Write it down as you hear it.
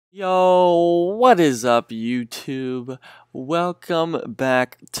Yo, what is up, YouTube? Welcome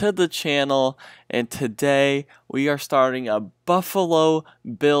back to the channel, and today we are starting a Buffalo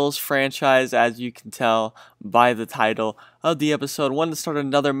Bills franchise, as you can tell by the title of the episode. Wanted to start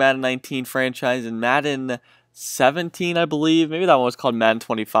another Madden 19 franchise in Madden 17, I believe. Maybe that one was called Madden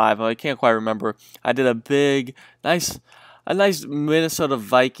 25. I can't quite remember. I did a nice Minnesota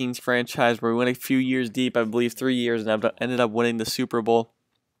Vikings franchise where we went a few years deep, I believe 3 years, and I ended up winning the Super Bowl.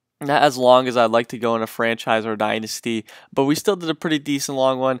 Not as long as I'd like to go in a franchise or dynasty, but we still did a pretty decent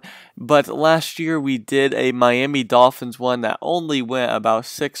long one. But last year we did a Miami Dolphins one that only went about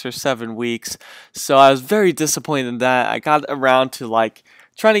 6 or 7 weeks, so I was very disappointed in that. I got around to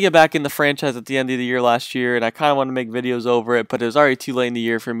trying to get back in the franchise at the end of the year last year, and I kind of want to make videos over it, but it was already too late in the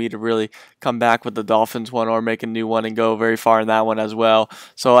year for me to really come back with the Dolphins one or make a new one and go very far in that one as well.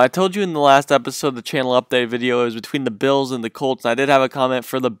 So I told you in the last episode, the channel update video, is between the Bills and the Colts, and I did have a comment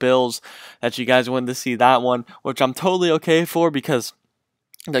for the Bills that you guys wanted to see that one, which I'm totally okay for because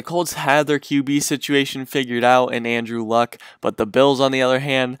the Colts had their QB situation figured out in Andrew Luck, but the Bills, on the other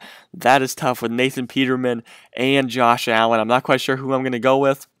hand, that is tough with Nathan Peterman and Josh Allen. I'm not quite sure who I'm going to go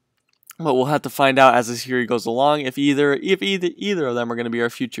with, but we'll have to find out as this series goes along if either of them are going to be our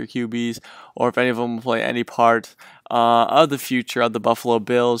future QBs, or if any of them will play any part of the future of the Buffalo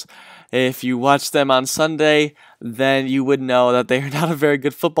Bills. If you watch them on Sunday, then you would know that they are not a very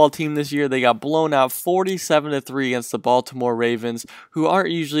good football team this year. They got blown out 47-3 against the Baltimore Ravens, who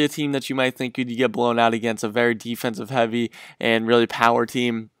aren't usually a team that you might think you'd get blown out against, a very defensive heavy and really power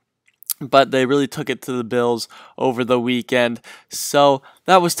team. But they really took it to the Bills over the weekend. So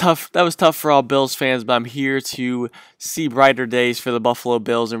that was tough. That was tough for all Bills fans, but I'm here to see brighter days for the Buffalo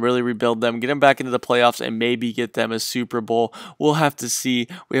Bills and really rebuild them, get them back into the playoffs, and maybe get them a Super Bowl. We'll have to see.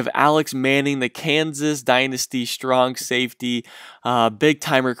 We have Alex Manning, the Kansas Dynasty strong safety,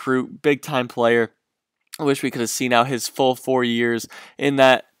 big-time recruit, big-time player. I wish we could have seen out his full 4 years in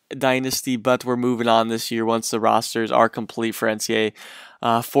that dynasty, but we're moving on this year once the rosters are complete for NCAA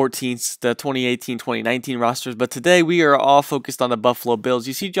 14th, the 2018-2019 rosters. But today we are all focused on the Buffalo Bills.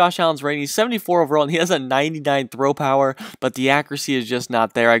 You see Josh Allen's rating, he's 74 overall, and he has a 99 throw power, but the accuracy is just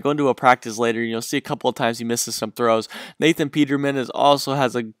not there. I go into a practice later, and you'll see a couple of times he misses some throws. Nathan Peterman also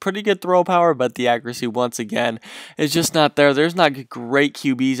has a pretty good throw power, but the accuracy, once again, is just not there. There's not great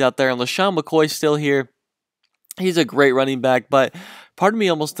QBs out there, and LaShawn McCoy's still here. He's a great running back, but part of me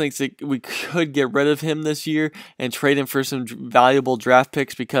almost thinks that we could get rid of him this year and trade him for some valuable draft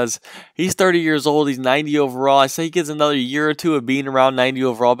picks because he's 30 years old. He's 90 overall. I say he gets another year or two of being around 90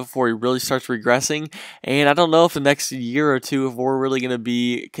 overall before he really starts regressing. And I don't know if the next year or two if we're really going to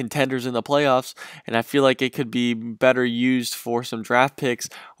be contenders in the playoffs. And I feel like it could be better used for some draft picks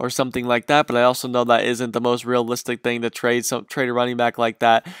or something like that. But I also know that isn't the most realistic thing to trade a running back like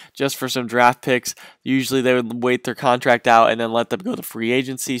that just for some draft picks. Usually they would wait their contract out and then let them go to free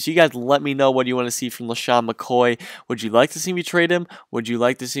agency. So you guys let me know what you want to see from LaShawn McCoy. Would you like to see me trade him? Would you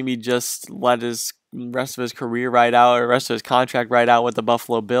like to see me just let his rest of his career ride out, or rest of his contract ride out with the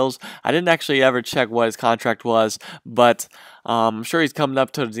Buffalo Bills? I didn't actually ever check what his contract was, but I'm sure he's coming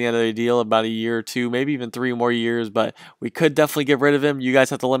up towards the end of the deal, about a year or two, maybe even 3 more years, but we could definitely get rid of him. You guys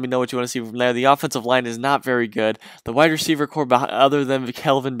have to let me know what you want to see from there. The offensive line is not very good. The wide receiver core, other than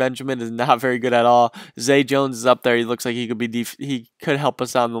Kelvin Benjamin, is not very good at all. Zay Jones is up there. He looks like he could be he could help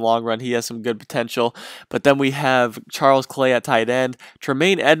us out in the long run. He has some good potential. But then we have Charles Clay at tight end.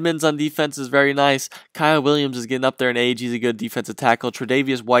 Tremaine Edmonds on defense is very nice. Kyle Williams is getting up there in age. He's a good defensive tackle.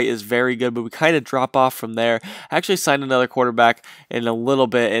 Tre'Davious White is very good, but we kind of drop off from there. I actually signed another quarterback in a little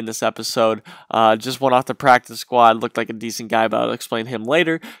bit in this episode. Just went off the practice squad. Looked like a decent guy, but I'll explain him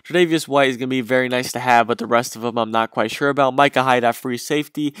later. Tre'Davious White is going to be very nice to have, but the rest of them I'm not quite sure about. Micah Hyde at free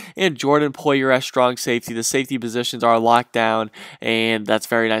safety and Jordan Poyer at strong safety. The safety positions are locked down, and that's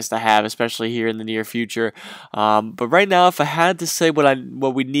very nice to have, especially here in the near future. But right now, if I had to say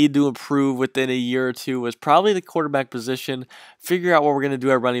what we need to improve within a year or two, was probably the quarterback position. Figure out what we're going to do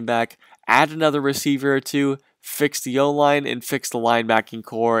at running back. Add another receiver or two. Fix the O-line and fix the linebacking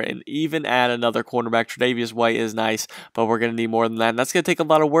core, and even add another cornerback. Tre'Davious White is nice, but we're going to need more than that. And that's going to take a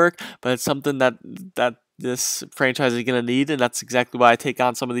lot of work, but it's something that this franchise is going to need, and that's exactly why I take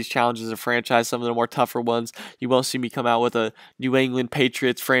on some of these challenges of franchise, some of the more tougher ones. You won't see me come out with a New England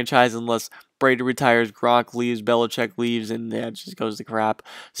Patriots franchise unless Brady retires, Gronk leaves, Belichick leaves, and it just goes to crap.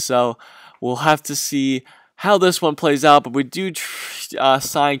 So we'll have to see how this one plays out, but we do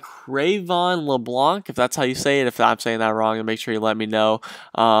sign Trayvon LeBlanc, if that's how you say it. If I'm saying that wrong, then make sure you let me know.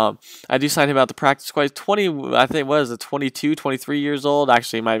 I do sign him out the practice squad. He's 20, I think, what is it, 22, 23 years old?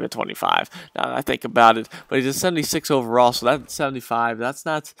 Actually, he might have been 25 now that I think about it. But he's a 76 overall, so that's 75. That's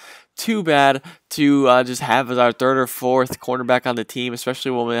not too bad to just have as our third or fourth cornerback on the team,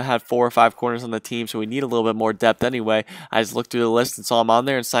 especially when we had 4 or 5 corners on the team, so we need a little bit more depth anyway. I just looked through the list and saw him on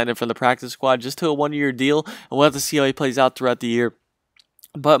there and signed him from the practice squad just to a 1-year deal, and we'll have to see how he plays out throughout the year.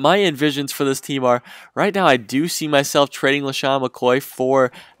 But my envisions for this team are, right now I do see myself trading LeSean McCoy for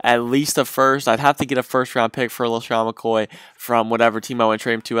at least a first. I'd have to get a first-round pick for LeSean McCoy from whatever team I want to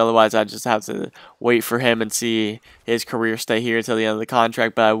trade him to. Otherwise, I'd just have to wait for him and see his career stay here until the end of the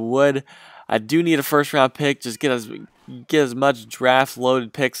contract. But I do need a first-round pick, just get as much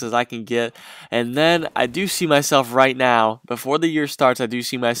draft-loaded picks as I can get. And then I do see myself right now, before the year starts, I do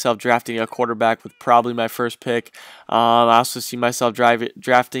see myself drafting a quarterback with probably my first pick. I also see myself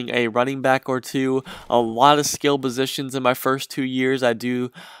drafting a running back or two. A lot of skill positions in my first 2 years I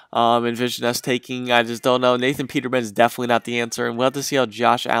do envision us taking. I just don't know. Nathan Peterman is definitely not the answer, and we'll have to see how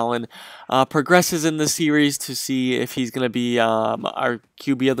Josh Allen progresses in the series to see if he's going to be our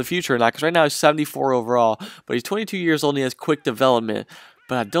QB of the future or not, because right now he's 74 overall, but he's 22 years old and he has quick development.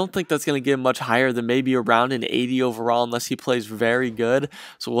 But I don't think that's going to get him much higher than maybe around an 80 overall unless he plays very good.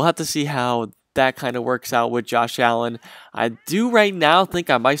 So we'll have to see how that kind of works out with Josh Allen. I do right now think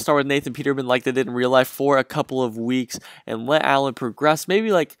I might start with Nathan Peterman like they did in real life for a couple of weeks and let Allen progress.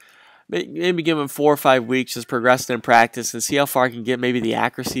 Maybe give him 4 or 5 weeks, just progressing in practice and see how far I can get maybe the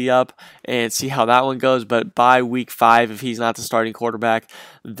accuracy up and see how that one goes. But by week 5, if he's not the starting quarterback,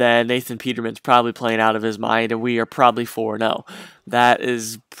 then Nathan Peterman's probably playing out of his mind and we are probably 4-0. That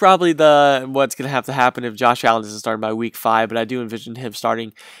is probably what's going to have to happen if Josh Allen doesn't start by week 5, but I do envision him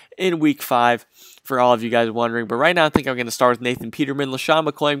starting in week 5 for all of you guys wondering. But right now I think I'm going to start with Nathan Peterman. LeSean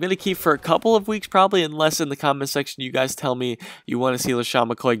McCoy I'm going to keep for a couple of weeks probably, unless in the comment section you guys tell me you want to see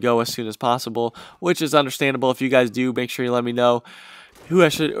LeSean McCoy go as soon as possible, which is understandable. If you guys do, make sure you let me know who I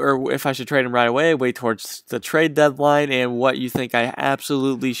should, or if I should trade him right away, wait towards the trade deadline, and what you think I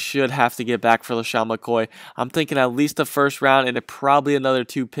absolutely should have to get back for LeSean McCoy. I'm thinking at least a first round and probably another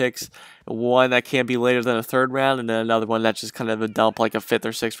 2 picks. One that can't be later than a 3rd round, and then another one that's just kind of a dump, like a 5th or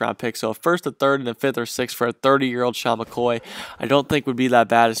 6th round pick. So a 1st, a 3rd, and a 5th or 6th for a 30-year-old Sean McCoy, I don't think would be that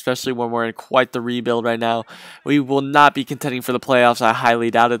bad, especially when we're in quite the rebuild right now. We will not be contending for the playoffs. I highly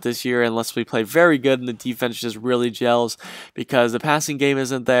doubt it this year unless we play very good and the defense just really gels, because the passing game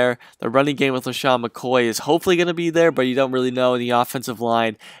isn't there. The running game with LeSean McCoy is hopefully going to be there, but you don't really know. And the offensive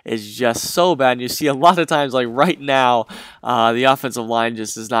line is just so bad. And you see a lot of times, like right now, the offensive line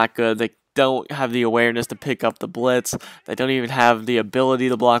just is not good. They don't have the awareness to pick up the blitz. They don't even have the ability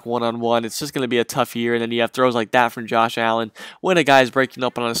to block one-on-one. It's just going to be a tough year, and then you have throws like that from Josh Allen when a guy's breaking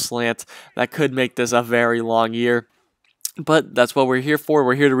up on a slant. That could make this a very long year. But that's what we're here for.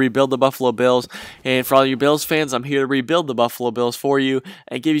 We're here to rebuild the Buffalo Bills. And for all you Bills fans, I'm here to rebuild the Buffalo Bills for you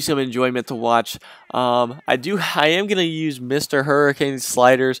and give you some enjoyment to watch. I am going to use Mr. Hurricane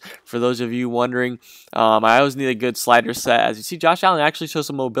sliders for those of you wondering. I always need a good slider set. As you see, Josh Allen actually shows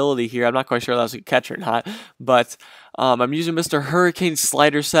some mobility here. I'm not quite sure if that was a catch or not. But I'm using Mr. Hurricane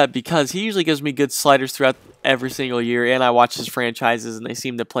slider set because he usually gives me good sliders throughout every single year, and I watch his franchises and they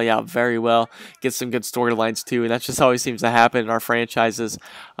seem to play out very well, get some good storylines too, and that just always seems to happen in our franchises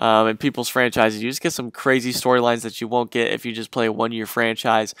and people's franchises. You just get some crazy storylines that you won't get if you just play a 1-year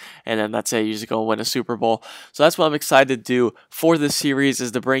franchise and then that's it, you just go win a Super Bowl. So that's what I'm excited to do for this series,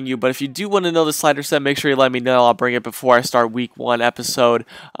 is to bring you. But if you do want to know the slider set, make sure you let me know. I'll bring it before I start week 1 episode.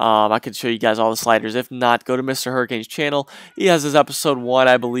 I can show you guys all the sliders. If not, go to Mr. Hurricane's channel. He has his episode 1,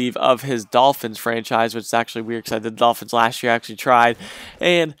 I believe, of his Dolphins franchise, which is actually weird because I did the Dolphins last year. I actually tried,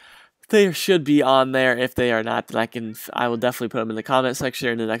 and they should be on there. If they are not, then I will definitely put them in the comment section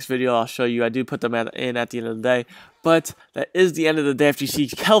or in the next video. I'll show you. I do put them in at the end of the day. But that is the end of the day after you see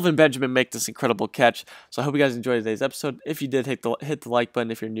Kelvin Benjamin make this incredible catch. So I hope you guys enjoyed today's episode. If you did, hit the like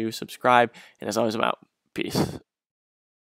button. If you're new, subscribe. And as always, I'm out. Peace.